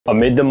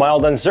Amid the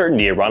mild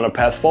uncertainty around a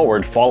path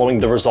forward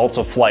following the results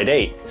of Flight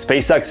 8,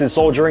 SpaceX is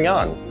soldiering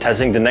on,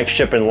 testing the next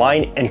ship in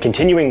line and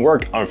continuing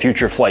work on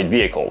future flight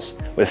vehicles.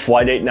 With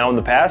Flight 8 now in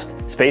the past,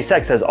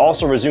 SpaceX has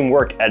also resumed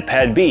work at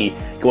Pad B,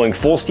 going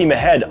full steam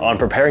ahead on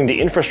preparing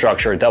the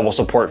infrastructure that will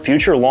support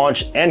future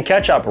launch and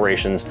catch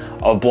operations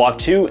of Block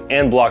 2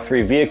 and Block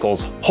 3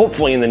 vehicles,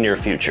 hopefully in the near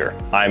future.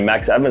 I'm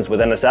Max Evans with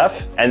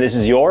NSF, and this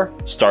is your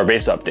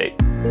Starbase Update.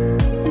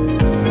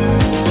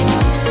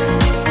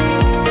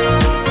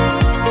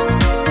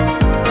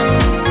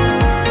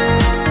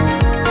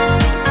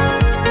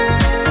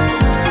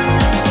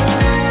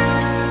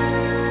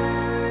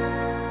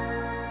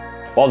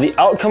 While the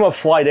outcome of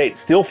Flight 8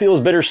 still feels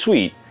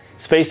bittersweet,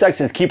 SpaceX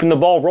is keeping the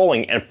ball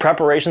rolling and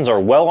preparations are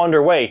well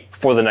underway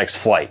for the next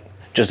flight.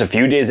 Just a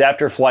few days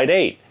after Flight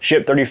 8,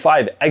 Ship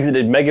 35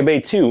 exited Mega Bay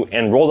 2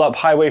 and rolled up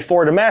Highway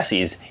 4 to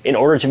Massey's in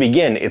order to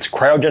begin its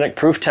cryogenic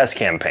proof test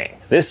campaign.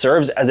 This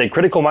serves as a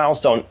critical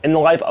milestone in the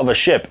life of a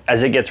ship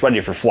as it gets ready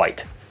for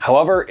flight.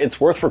 However,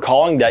 it's worth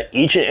recalling that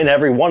each and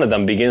every one of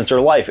them begins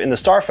their life in the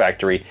Star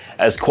Factory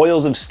as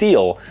coils of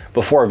steel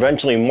before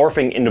eventually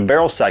morphing into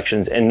barrel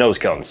sections and nose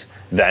cones.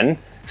 Then,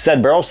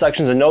 said barrel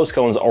sections and nose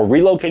cones are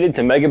relocated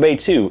to Mega Bay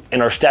 2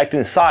 and are stacked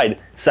inside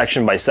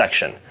section by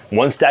section.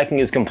 Once stacking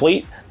is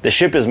complete, the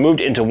ship is moved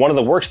into one of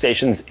the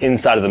workstations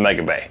inside of the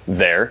Mega Bay.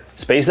 There,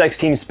 SpaceX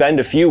teams spend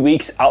a few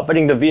weeks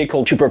outfitting the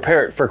vehicle to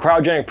prepare it for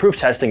cryogenic proof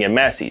testing at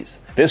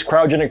Massey's. This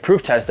cryogenic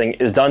proof testing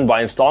is done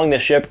by installing the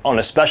ship on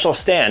a special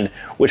stand,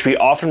 which we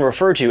often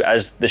refer to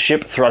as the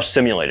ship thrust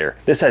simulator.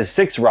 This has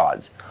 6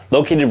 rods,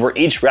 located where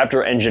each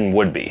Raptor engine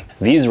would be.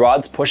 These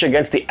rods push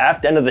against the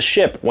aft end of the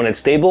ship when it's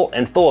stable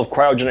and full of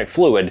cryogenic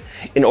fluid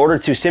in order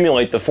to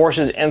simulate the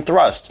forces and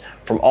thrust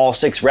from all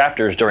 6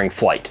 Raptors during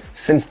flight.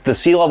 Since the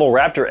sea-level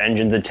Raptor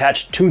engines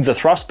attached to the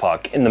thrust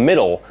puck in the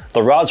middle,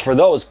 the rods for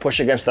those push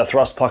against the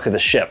thrust puck of the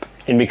ship.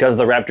 And because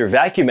the Raptor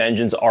vacuum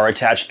engines are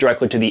attached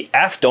directly to the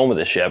aft dome of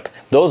the ship,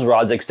 those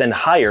rods extend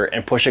higher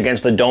and push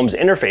against the dome's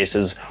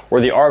interfaces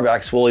where the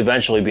RVACs will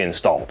eventually be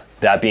installed.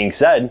 That being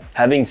said,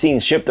 having seen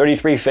Ship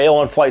 33 fail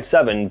on Flight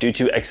 7 due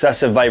to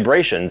excessive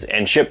vibrations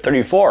and Ship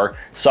 34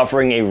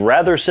 suffering a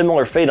rather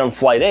similar fate on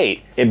Flight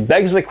 8, it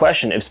begs the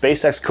question if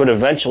SpaceX could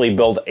eventually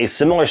build a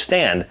similar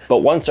stand, but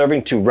one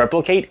serving to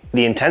replicate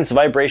the intense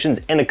vibrations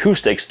and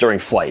acoustics during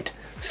flight.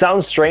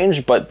 Sounds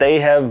strange, but they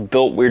have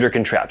built weirder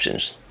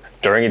contraptions.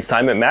 During its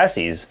time at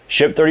Massey's,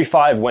 Ship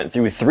 35 went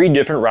through 3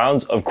 different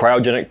rounds of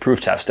cryogenic proof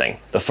testing.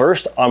 The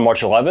first on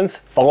March 11th,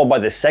 followed by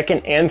the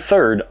second and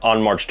third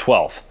on March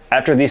 12th.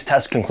 After these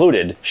tests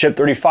concluded, Ship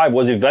 35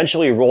 was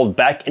eventually rolled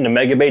back into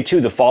Mega Bay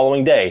 2 the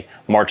following day,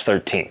 March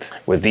 13th.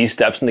 With these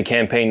steps in the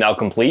campaign now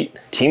complete,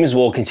 teams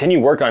will continue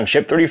work on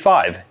Ship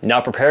 35,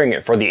 now preparing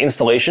it for the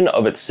installation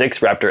of its 6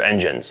 Raptor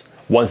engines.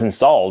 Once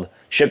installed,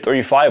 Ship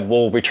 35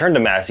 will return to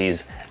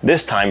Massey's,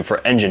 this time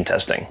for engine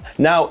testing.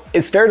 Now,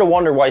 it's fair to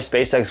wonder why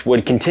SpaceX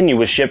would continue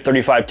with Ship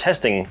 35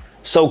 testing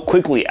so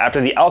quickly after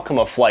the outcome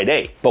of Flight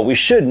 8, but we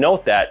should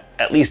note that,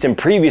 at least in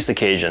previous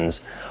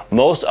occasions,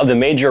 most of the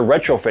major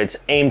retrofits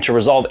aimed to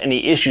resolve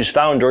any issues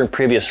found during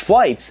previous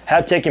flights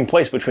have taken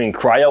place between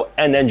cryo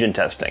and engine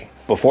testing.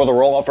 Before the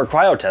rollout for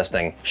cryo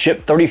testing,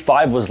 Ship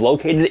 35 was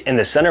located in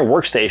the center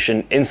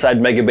workstation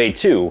inside Mega Bay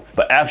 2,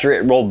 but after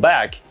it rolled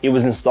back, it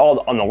was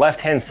installed on the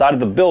left-hand side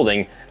of the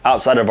building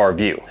outside of our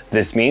view.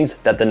 This means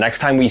that the next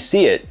time we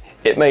see it,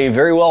 it may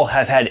very well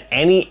have had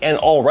any and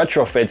all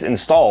retrofits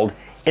installed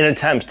in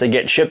attempts to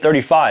get Ship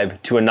 35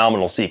 to a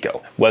nominal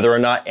CECO. Whether or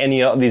not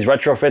any of these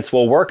retrofits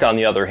will work, on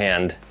the other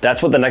hand,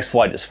 that's what the next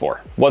flight is for.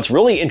 What's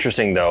really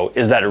interesting though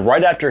is that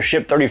right after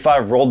Ship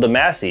 35 rolled to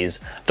Massey's,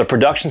 the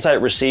production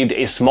site received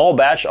a small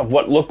batch of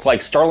what looked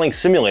like Starlink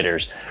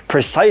simulators,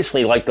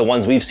 precisely like the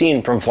ones we've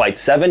seen from Flight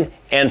 7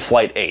 and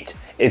Flight 8.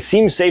 It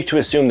seems safe to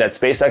assume that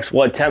SpaceX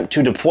will attempt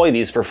to deploy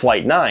these for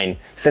Flight 9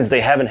 since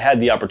they haven't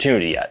had the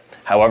opportunity yet.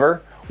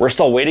 However, we're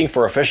still waiting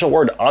for official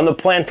word on the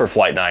plan for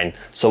Flight 9,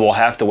 so we'll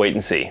have to wait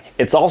and see.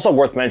 It's also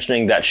worth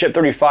mentioning that Ship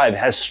 35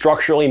 has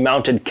structurally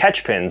mounted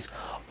catch pins,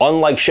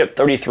 unlike Ship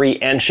 33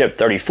 and Ship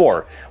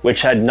 34,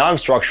 which had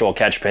non-structural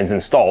catch pins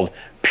installed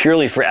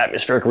purely for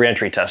atmospheric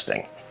reentry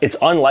testing. It's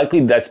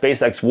unlikely that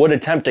SpaceX would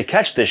attempt to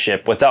catch this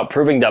ship without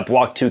proving that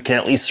Block 2 can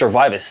at least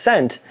survive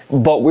ascent,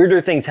 but weirder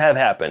things have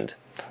happened.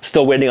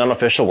 Still waiting on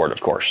official word,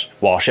 of course.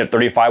 While Ship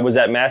 35 was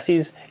at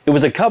Massey's, it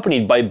was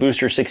accompanied by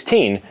Booster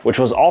 16, which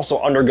was also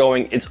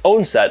undergoing its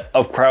own set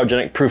of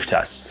cryogenic proof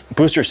tests.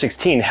 Booster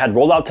 16 had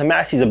rolled out to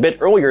Massey's a bit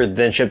earlier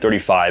than Ship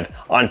 35,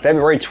 on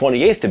February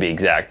 28th to be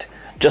exact,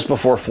 just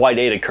before Flight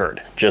 8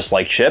 occurred. Just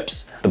like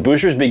ships, the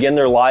boosters begin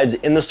their lives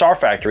in the Star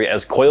Factory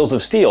as coils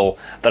of steel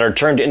that are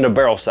turned into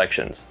barrel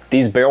sections.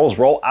 These barrels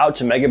roll out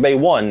to Mega Bay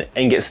 1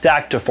 and get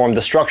stacked to form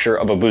the structure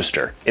of a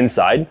booster.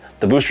 Inside,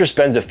 the booster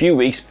spends a few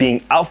weeks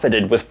being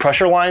outfitted with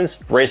pressure lines,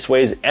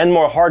 raceways, and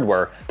more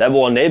hardware that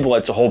will enable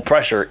it to hold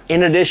pressure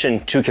in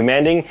addition to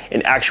commanding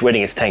and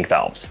actuating its tank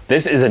valves.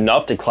 This is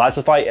enough to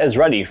classify as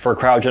ready for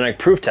cryogenic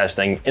proof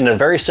testing in a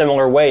very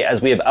similar way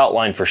as we have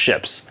outlined for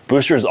ships.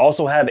 Boosters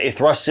also have a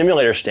thrust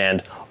simulator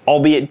stand,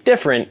 albeit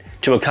different,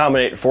 to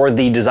accommodate for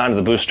the design of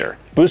the booster.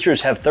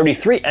 Boosters have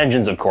 33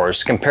 engines, of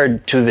course,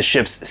 compared to the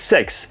ship's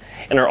 6,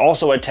 and are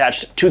also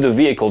attached to the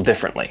vehicle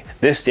differently.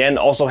 This stand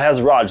also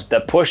has rods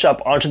that push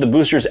up onto the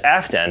booster's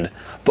aft end,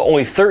 but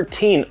only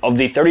 13 of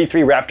the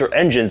 33 Raptor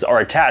engines are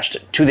attached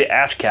to the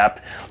aft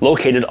cap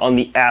located on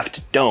the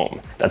aft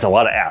dome. That's a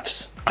lot of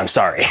aft's. I'm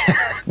sorry.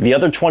 The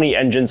other 20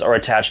 engines are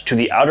attached to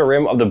the outer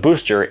rim of the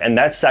booster, and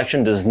that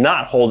section does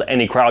not hold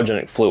any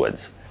cryogenic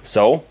fluids.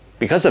 So,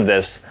 because of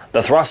this,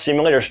 the thrust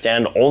simulator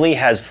stand only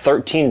has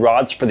 13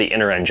 rods for the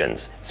inner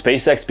engines.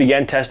 SpaceX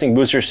began testing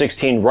Booster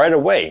 16 right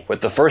away,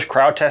 with the first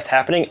cryo test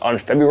happening on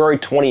February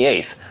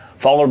 28th,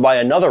 followed by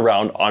another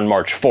round on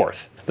March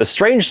 4th. The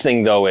strange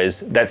thing though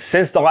is that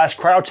since the last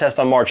cryo test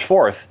on March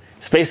 4th,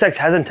 SpaceX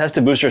hasn't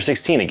tested Booster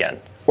 16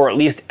 again. Or at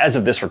least as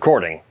of this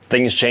recording.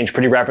 Things change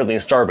pretty rapidly in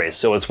Starbase,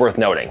 so it's worth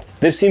noting.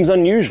 This seems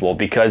unusual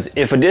because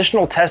if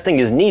additional testing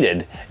is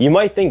needed, you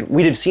might think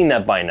we'd have seen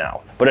that by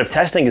now. But if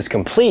testing is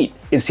complete,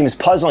 it seems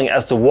puzzling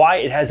as to why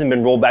it hasn't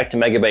been rolled back to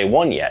Mega Bay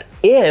 1 yet.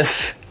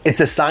 If it's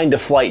assigned to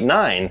Flight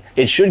 9,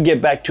 it should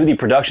get back to the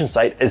production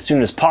site as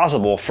soon as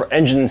possible for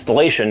engine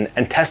installation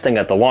and testing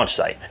at the launch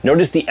site.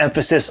 Notice the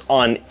emphasis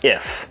on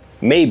if.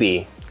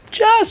 Maybe,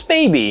 just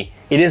maybe,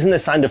 it isn't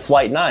assigned to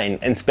Flight 9,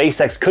 and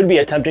SpaceX could be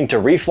attempting to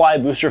refly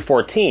Booster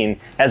 14,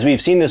 as we've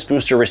seen this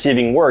booster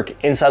receiving work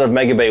inside of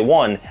Mega Bay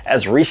 1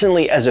 as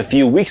recently as a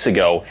few weeks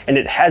ago, and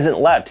it hasn't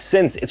left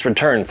since its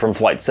return from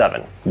Flight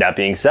 7. That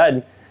being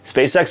said,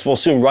 SpaceX will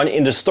soon run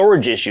into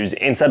storage issues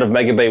inside of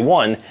Mega Bay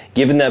 1,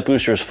 given that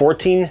boosters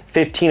 14,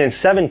 15, and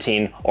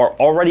 17 are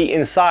already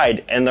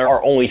inside and there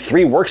are only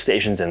 3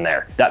 workstations in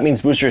there. That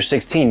means booster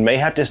 16 may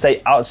have to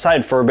stay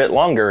outside for a bit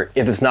longer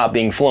if it's not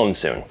being flown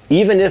soon.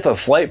 Even if a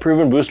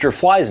flight-proven booster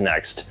flies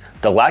next,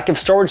 the lack of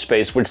storage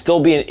space would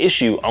still be an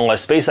issue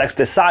unless SpaceX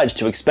decides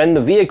to expend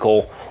the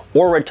vehicle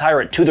or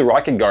retire it to the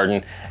rocket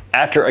garden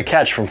after a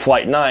catch from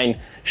Flight 9,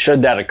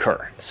 should that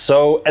occur.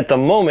 So at the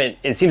moment,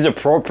 it seems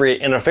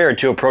appropriate and fair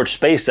to approach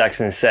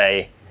SpaceX and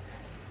say,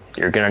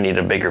 you're gonna need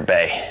a bigger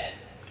bay.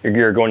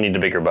 You're going to need a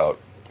bigger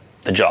boat.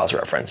 The Jaws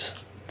reference,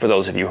 for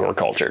those of you who are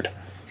cultured.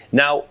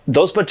 Now,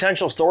 those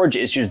potential storage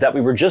issues that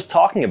we were just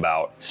talking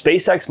about,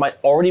 SpaceX might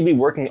already be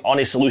working on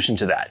a solution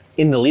to that.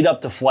 In the lead up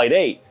to Flight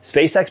 8,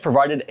 SpaceX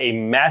provided a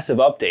massive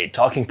update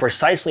talking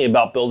precisely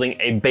about building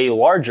a bay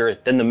larger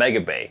than the Mega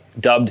Bay,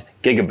 dubbed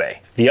Giga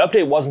Bay. The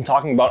update wasn't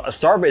talking about a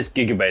Starbase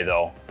Giga Bay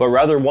though, but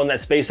rather one that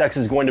SpaceX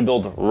is going to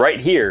build right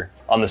here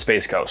on the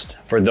Space Coast.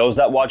 For those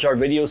that watch our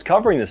videos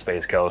covering the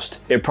Space Coast,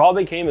 it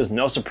probably came as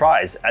no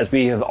surprise as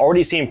we have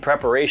already seen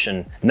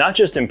preparation, not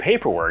just in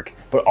paperwork,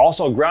 but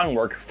also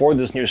groundwork for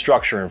this new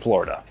structure in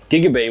Florida.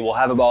 Giga Bay will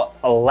have about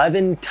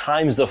 11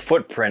 times the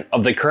footprint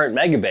of the current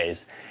Mega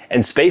Bays,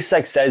 and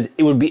SpaceX says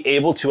it would be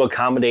able to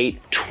accommodate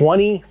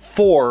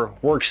 24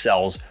 work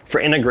cells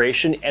for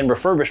integration and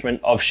refurbishment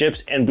of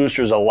ships and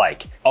boosters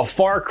alike. A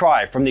far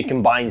cry from the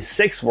combined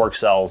 6 work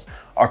cells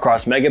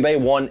across Mega Bay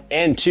 1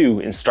 and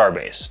 2 in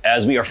Starbase.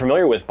 As we are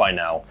familiar with by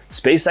now,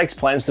 SpaceX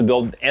plans to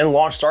build and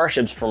launch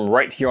Starships from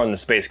right here on the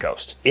Space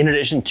Coast. In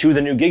addition to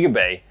the new Giga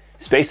Bay,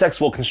 SpaceX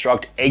will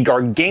construct a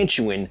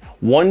gargantuan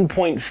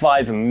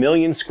 1.5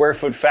 million square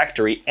foot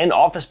factory and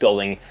office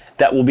building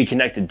that will be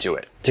connected to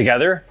it.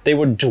 Together, they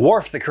would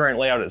dwarf the current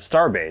layout at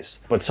Starbase,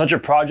 but such a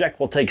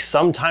project will take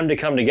some time to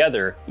come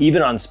together,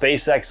 even on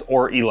SpaceX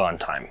or Elon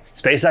time.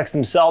 SpaceX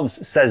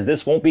themselves says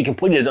this won't be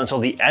completed until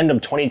the end of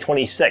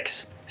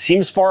 2026.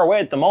 Seems far away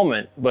at the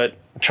moment, but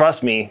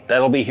trust me,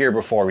 that'll be here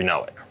before we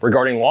know it.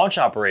 Regarding launch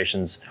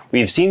operations,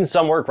 we've seen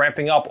some work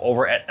ramping up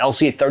over at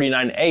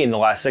LC-39A in the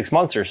last 6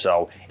 months or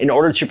so in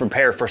order to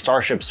prepare for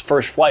Starship's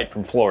first flight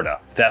from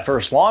Florida. That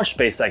first launch,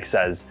 SpaceX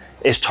says,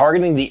 is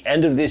targeting the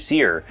end of this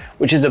year,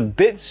 which is a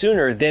bit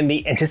sooner than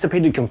the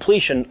anticipated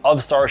completion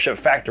of Starship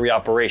factory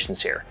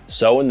operations here.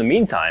 So in the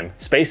meantime,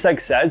 SpaceX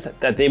says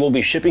that they will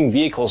be shipping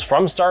vehicles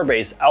from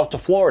Starbase out to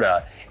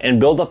Florida and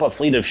build up a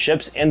fleet of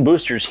ships and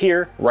boosters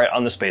here right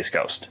on the Space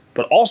Coast.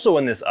 But also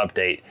in this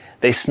update,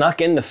 they snuck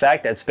in the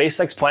fact that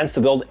SpaceX plans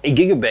to build a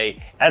Giga Bay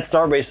at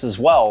Starbase as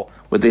well,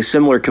 with a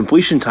similar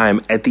completion time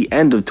at the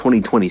end of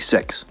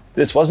 2026.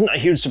 This wasn't a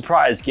huge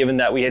surprise given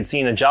that we had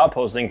seen a job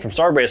posting from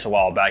Starbase a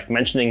while back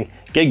mentioning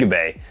Giga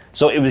Bay,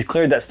 so it was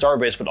clear that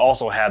Starbase would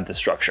also have this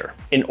structure.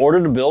 In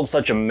order to build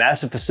such a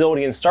massive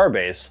facility in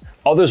Starbase,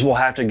 others will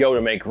have to go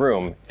to make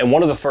room, and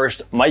one of the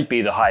first might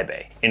be the high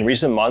bay. In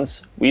recent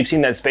months, we've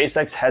seen that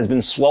SpaceX has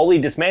been slowly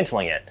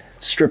dismantling it,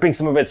 stripping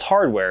some of its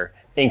hardware,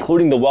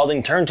 including the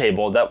welding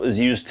turntable that was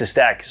used to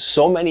stack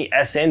so many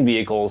SN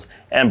vehicles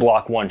and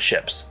Block 1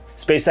 ships.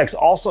 SpaceX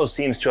also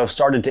seems to have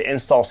started to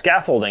install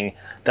scaffolding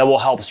that will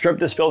help strip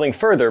this building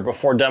further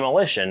before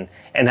demolition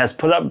and has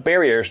put up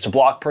barriers to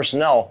block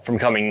personnel from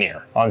coming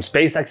near. On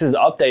SpaceX's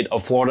update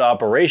of Florida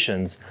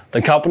operations,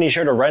 the company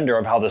shared a render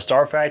of how the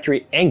Star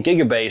Factory and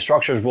Giga Bay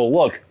structures will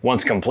look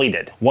once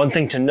completed. One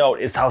thing to note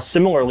is how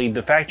similarly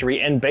the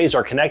factory and bays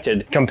are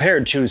connected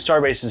compared to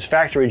Starbase's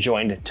factory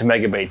joined to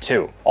Mega Bay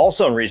 2.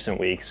 Also in recent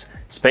weeks,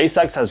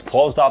 SpaceX has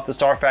closed off the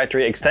Star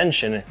Factory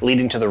extension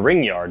leading to the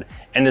ring yard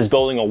and is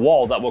building a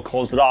wall that will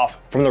close it off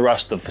from the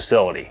rest of the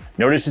facility.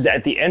 Notices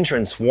at the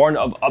entrance warn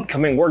of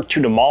upcoming work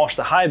to demolish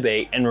the high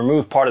bay and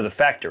remove part of the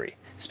factory.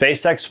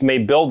 SpaceX may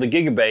build the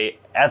Giga Bay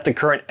at the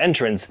current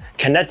entrance,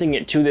 connecting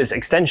it to this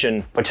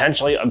extension,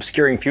 potentially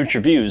obscuring future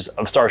views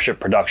of Starship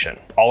production.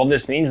 All of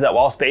this means that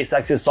while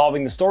SpaceX is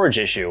solving the storage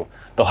issue,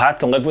 they'll have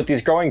to live with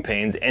these growing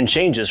pains and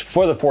changes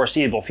for the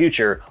foreseeable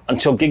future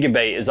until Giga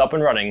Bay is up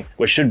and running,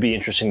 which should be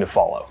interesting to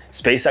follow.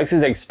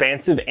 SpaceX's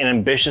expansive and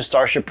ambitious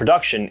Starship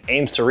production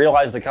aims to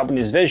realize the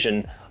company's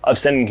vision of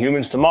sending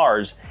humans to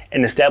Mars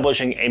and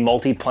establishing a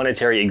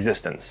multi-planetary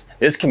existence.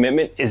 This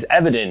commitment is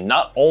evident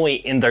not only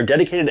in their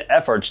dedicated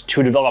efforts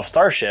to develop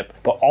Starship,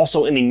 but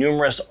also in the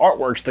numerous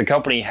artworks the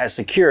company has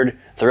secured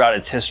throughout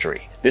its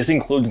history. This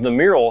includes the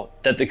mural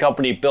that the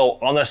company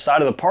built on the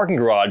side of the parking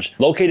garage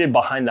located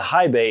behind the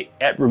high bay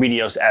at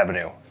Remedios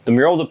Avenue. The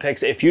mural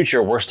depicts a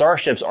future where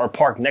starships are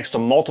parked next to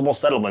multiple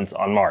settlements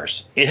on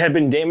Mars. It had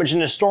been damaged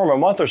in a storm a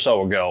month or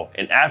so ago,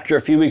 and after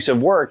a few weeks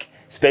of work,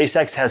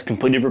 SpaceX has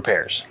completed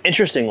repairs.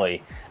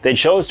 Interestingly, they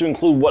chose to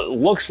include what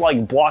looks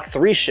like Block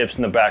 3 ships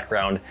in the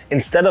background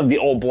instead of the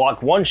old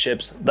Block 1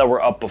 ships that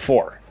were up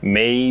before.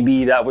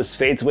 Maybe that was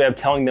fate's way of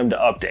telling them to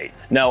update.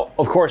 Now,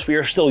 of course, we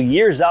are still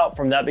years out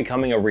from that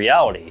becoming a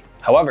reality.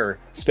 However,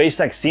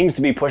 SpaceX seems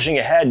to be pushing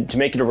ahead to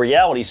make it a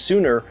reality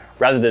sooner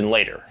rather than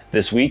later.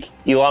 This week,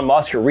 Elon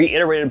Musk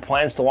reiterated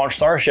plans to launch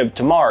Starship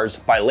to Mars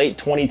by late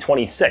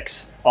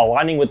 2026,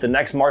 aligning with the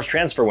next Mars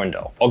transfer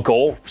window, a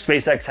goal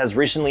SpaceX has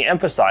recently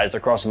emphasized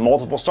across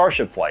multiple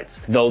Starship flights,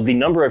 though the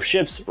number of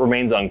ships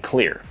remains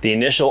unclear. The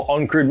initial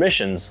uncrewed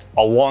missions,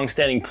 a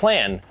long-standing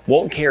plan,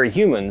 won't carry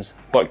humans,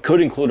 but could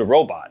include a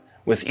robot,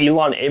 with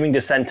Elon aiming to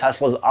send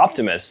Tesla's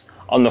Optimus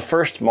on the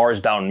first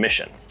Mars-bound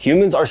mission.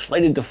 Humans are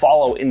slated to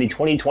follow in the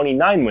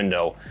 2029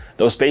 window,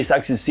 though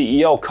SpaceX's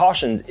CEO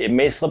cautions it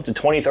may slip to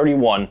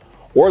 2031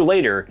 or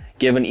later,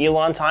 given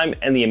Elon time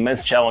and the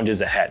immense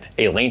challenges ahead.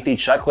 A lengthy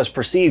checklist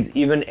precedes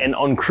even an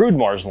uncrewed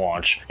Mars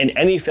launch, and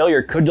any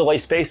failure could delay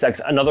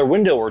SpaceX another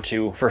window or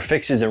two for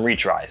fixes and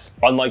retries.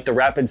 Unlike the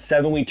rapid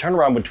 7-week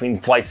turnaround between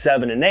Flight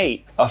 7 and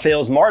 8, a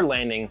fails Mars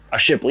landing, a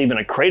ship leaving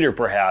a crater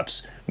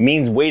perhaps,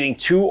 means waiting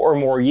 2 or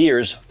more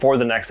years for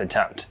the next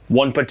attempt.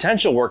 One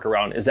potential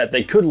workaround is that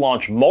they could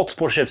launch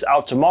multiple ships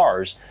out to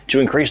Mars to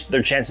increase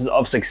their chances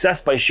of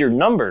success by sheer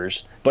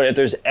numbers, but if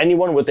there's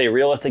anyone with a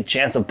realistic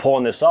chance of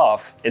pulling this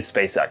off, it's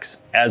SpaceX.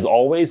 As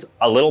always,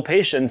 a little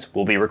patience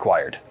will be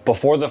required.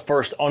 Before the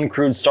first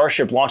uncrewed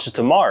Starship launches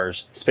to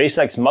Mars,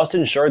 SpaceX must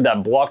ensure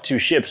that Block 2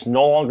 ships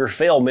no longer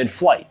fail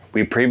mid-flight.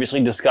 We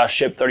previously discussed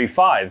Ship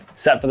 35,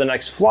 set for the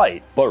next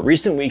flight, but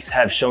recent weeks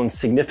have shown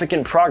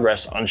significant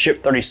progress on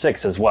Ship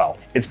 36 as well.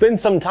 It's been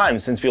some time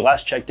since we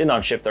last checked in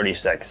on Ship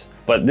 36,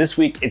 but this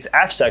week its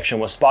aft section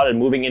was spotted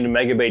moving into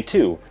Mega Bay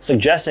 2,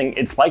 suggesting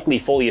it's likely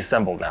fully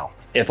assembled now.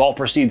 If all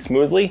proceeds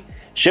smoothly,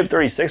 Ship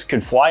 36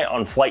 could fly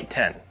on Flight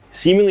 10.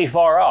 Seemingly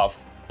far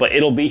off, but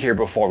it'll be here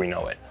before we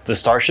know it. The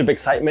Starship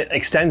excitement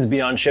extends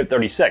beyond Ship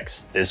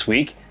 36. This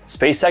week,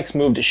 SpaceX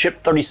moved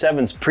Ship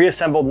 37's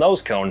pre-assembled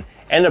nose cone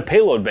and a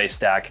payload bay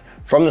stack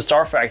from the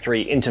Star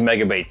Factory into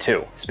Mega Bay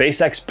 2.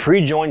 SpaceX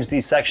pre-joins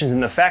these sections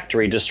in the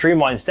factory to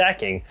streamline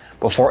stacking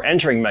before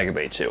entering Mega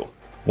Bay 2.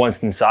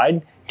 Once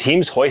inside,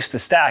 teams hoist the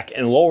stack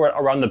and lower it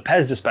around the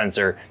PEZ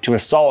dispenser to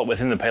install it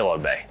within the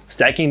payload bay.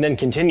 Stacking then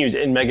continues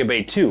in Mega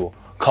Bay 2,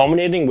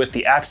 culminating with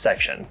the aft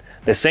section,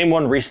 the same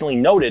one recently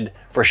noted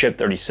for Ship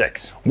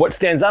 36. What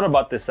stands out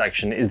about this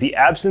section is the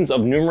absence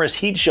of numerous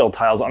heat shield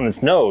tiles on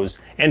its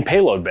nose and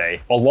payload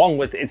bay, along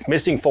with its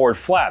missing forward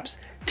flaps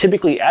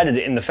typically added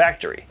in the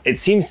factory. It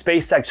seems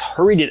SpaceX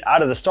hurried it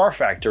out of the Star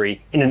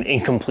Factory in an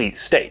incomplete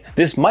state.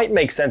 This might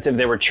make sense if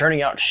they were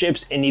churning out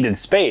ships and needed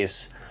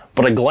space,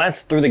 but a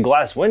glance through the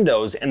glass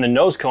windows and the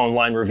nose cone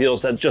line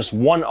reveals that just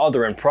one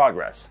other in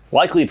progress,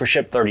 likely for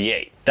Ship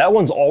 38. That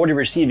one's already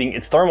receiving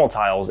its thermal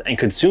tiles and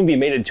could soon be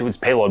mated to its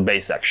payload bay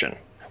section.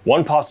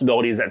 One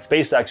possibility is that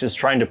SpaceX is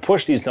trying to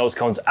push these nose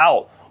cones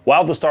out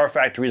while the Star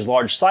Factory's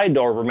large side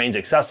door remains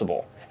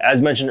accessible.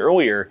 As mentioned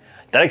earlier,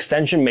 that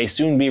extension may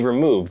soon be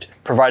removed,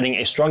 providing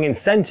a strong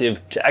incentive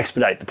to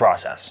expedite the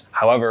process.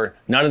 However,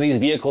 none of these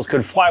vehicles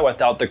could fly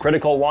without the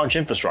critical launch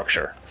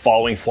infrastructure.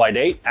 Following Flight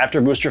 8,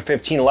 after Booster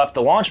 15 left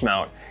the launch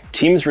mount,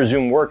 teams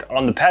resumed work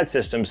on the pad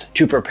systems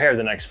to prepare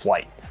the next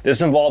flight.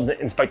 This involves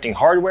inspecting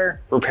hardware,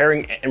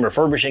 repairing and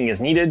refurbishing as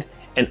needed,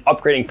 and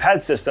upgrading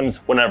pad systems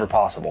whenever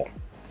possible.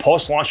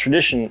 Post-launch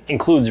tradition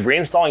includes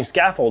reinstalling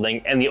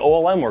scaffolding and the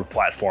OLM work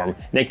platform,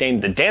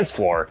 nicknamed the dance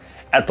floor,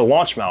 at the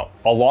launch mount,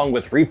 along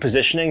with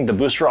repositioning the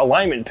booster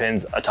alignment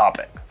pins atop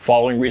it.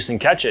 Following recent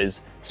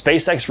catches,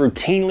 SpaceX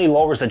routinely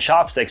lowers the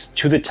chopsticks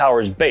to the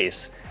tower's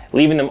base,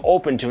 leaving them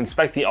open to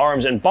inspect the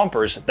arms and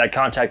bumpers that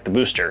contact the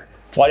booster.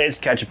 Flight 8's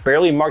catch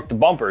barely marked the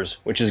bumpers,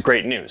 which is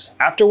great news.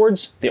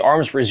 Afterwards, the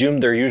arms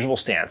resumed their usual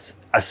stance,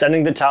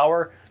 ascending the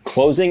tower,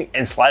 closing,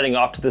 and sliding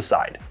off to the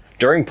side.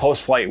 During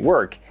post-flight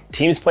work,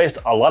 teams placed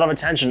a lot of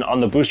attention on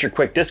the booster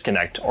quick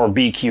disconnect, or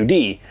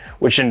BQD,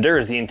 which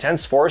endures the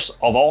intense force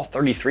of all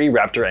 33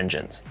 Raptor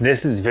engines.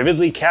 This is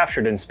vividly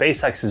captured in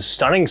SpaceX's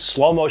stunning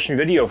slow-motion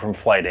video from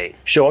Flight 8,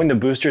 showing the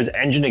booster's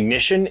engine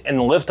ignition and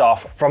the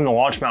liftoff from the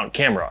launch mount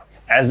camera.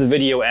 As the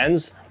video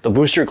ends, the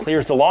booster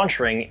clears the launch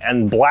ring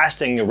and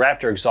blasting the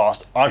Raptor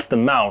exhaust onto the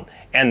mount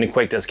and the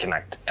quick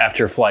disconnect.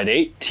 After Flight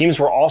 8, teams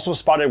were also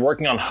spotted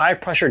working on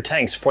high-pressure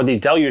tanks for the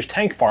Deluge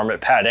tank farm at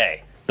Pad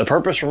A. The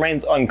purpose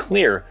remains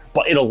unclear,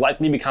 but it'll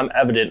likely become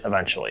evident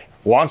eventually.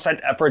 Launch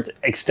site efforts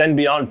extend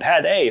beyond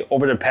Pad A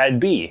over to Pad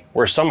B,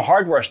 where some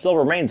hardware still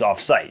remains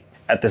off-site.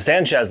 At the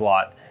Sanchez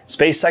lot,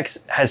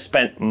 SpaceX has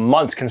spent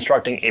months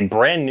constructing a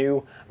brand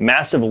new,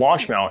 massive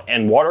launch mount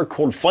and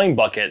water-cooled flame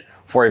bucket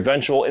for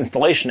eventual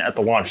installation at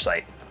the launch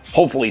site,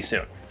 hopefully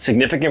soon.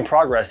 Significant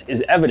progress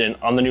is evident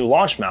on the new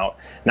launch mount,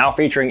 now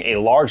featuring a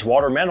large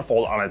water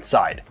manifold on its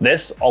side.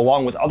 This,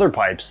 along with other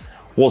pipes,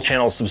 will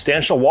channel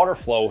substantial water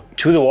flow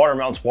to the water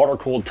mount's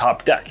water-cooled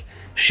top deck,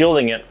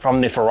 shielding it from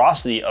the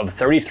ferocity of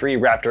 33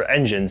 Raptor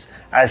engines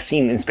as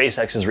seen in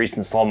SpaceX's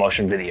recent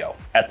slow-motion video.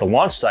 At the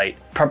launch site,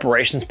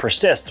 preparations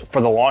persist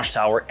for the launch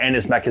tower and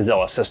its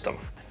Mechazilla system.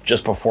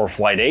 Just before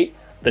Flight 8,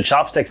 the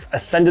chopsticks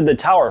ascended the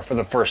tower for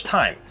the first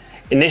time,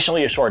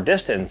 initially a short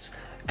distance,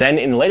 then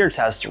in later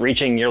tests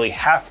reaching nearly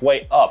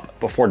halfway up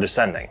before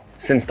descending.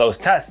 Since those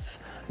tests,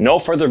 no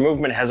further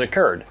movement has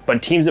occurred,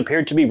 but teams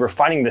appear to be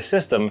refining the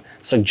system,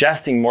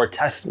 suggesting more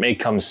tests may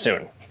come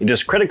soon. It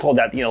is critical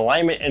that the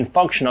alignment and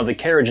function of the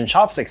carriage and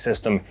chopstick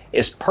system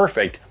is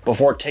perfect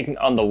before taking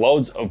on the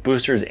loads of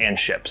boosters and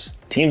ships.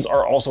 Teams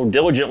are also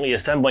diligently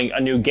assembling a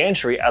new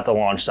gantry at the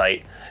launch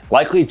site,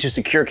 likely to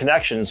secure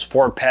connections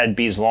for Pad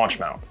B's launch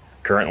mount.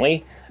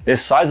 Currently,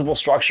 this sizable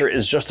structure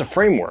is just a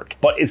framework,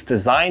 but its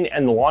design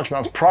and the launch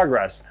mount's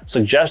progress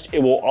suggest it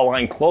will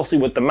align closely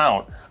with the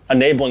mount,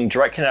 enabling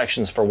direct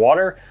connections for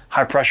water,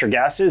 high-pressure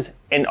gases,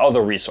 and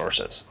other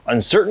resources.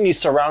 Uncertainty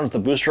surrounds the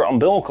booster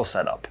umbilical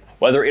setup.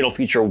 Whether it'll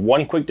feature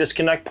one quick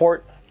disconnect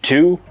port,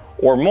 two,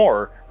 or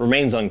more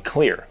remains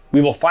unclear.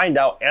 We will find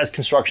out as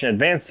construction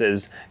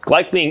advances,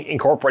 likely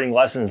incorporating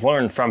lessons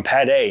learned from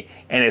Pad A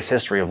and its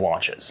history of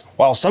launches.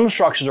 While some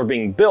structures are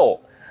being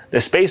built, the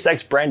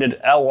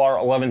SpaceX-branded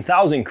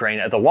LR-11000 crane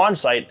at the launch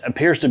site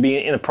appears to be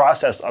in the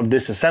process of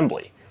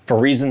disassembly. For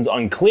reasons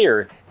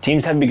unclear,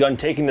 teams have begun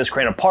taking this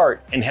crane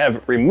apart and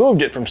have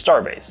removed it from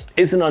Starbase.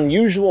 It's an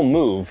unusual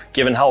move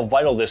given how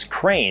vital this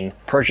crane,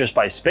 purchased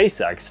by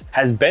SpaceX,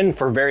 has been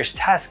for various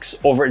tasks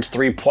over its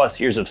 3+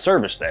 years of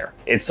service there.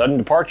 Its sudden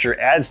departure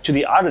adds to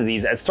the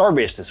oddities at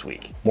Starbase this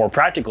week. More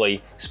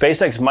practically,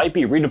 SpaceX might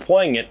be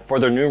redeploying it for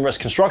their numerous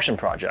construction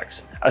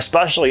projects,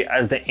 especially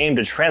as they aim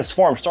to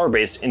transform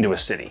Starbase into a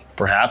city.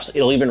 Perhaps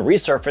it'll even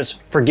resurface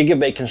for Giga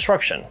Bay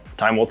construction.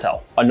 Time will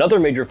tell. Another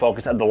major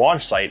focus at the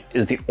launch site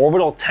is the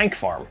Orbital tank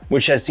farm,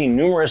 which has seen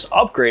numerous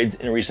upgrades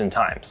in recent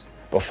times.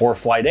 Before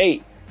Flight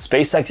 8,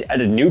 SpaceX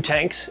added new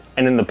tanks,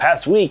 and in the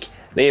past week,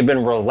 they have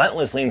been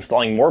relentlessly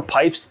installing more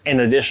pipes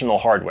and additional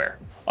hardware.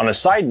 On a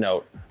side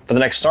note, for the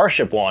next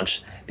Starship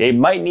launch, they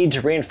might need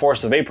to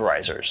reinforce the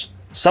vaporizers.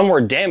 Some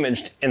were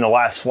damaged in the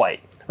last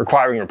flight,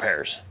 requiring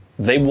repairs.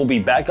 They will be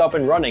back up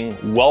and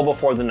running well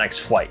before the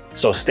next flight,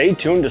 so stay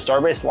tuned to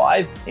Starbase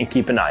Live and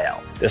keep an eye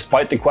out.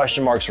 Despite the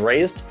question marks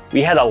raised,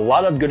 we had a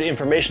lot of good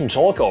information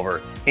to look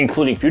over,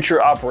 including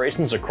future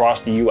operations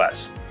across the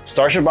US.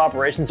 Starship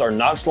operations are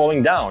not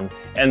slowing down,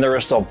 and there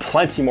is still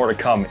plenty more to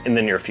come in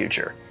the near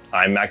future.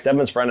 I'm Max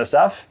Evans for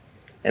NSF,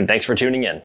 and thanks for tuning in.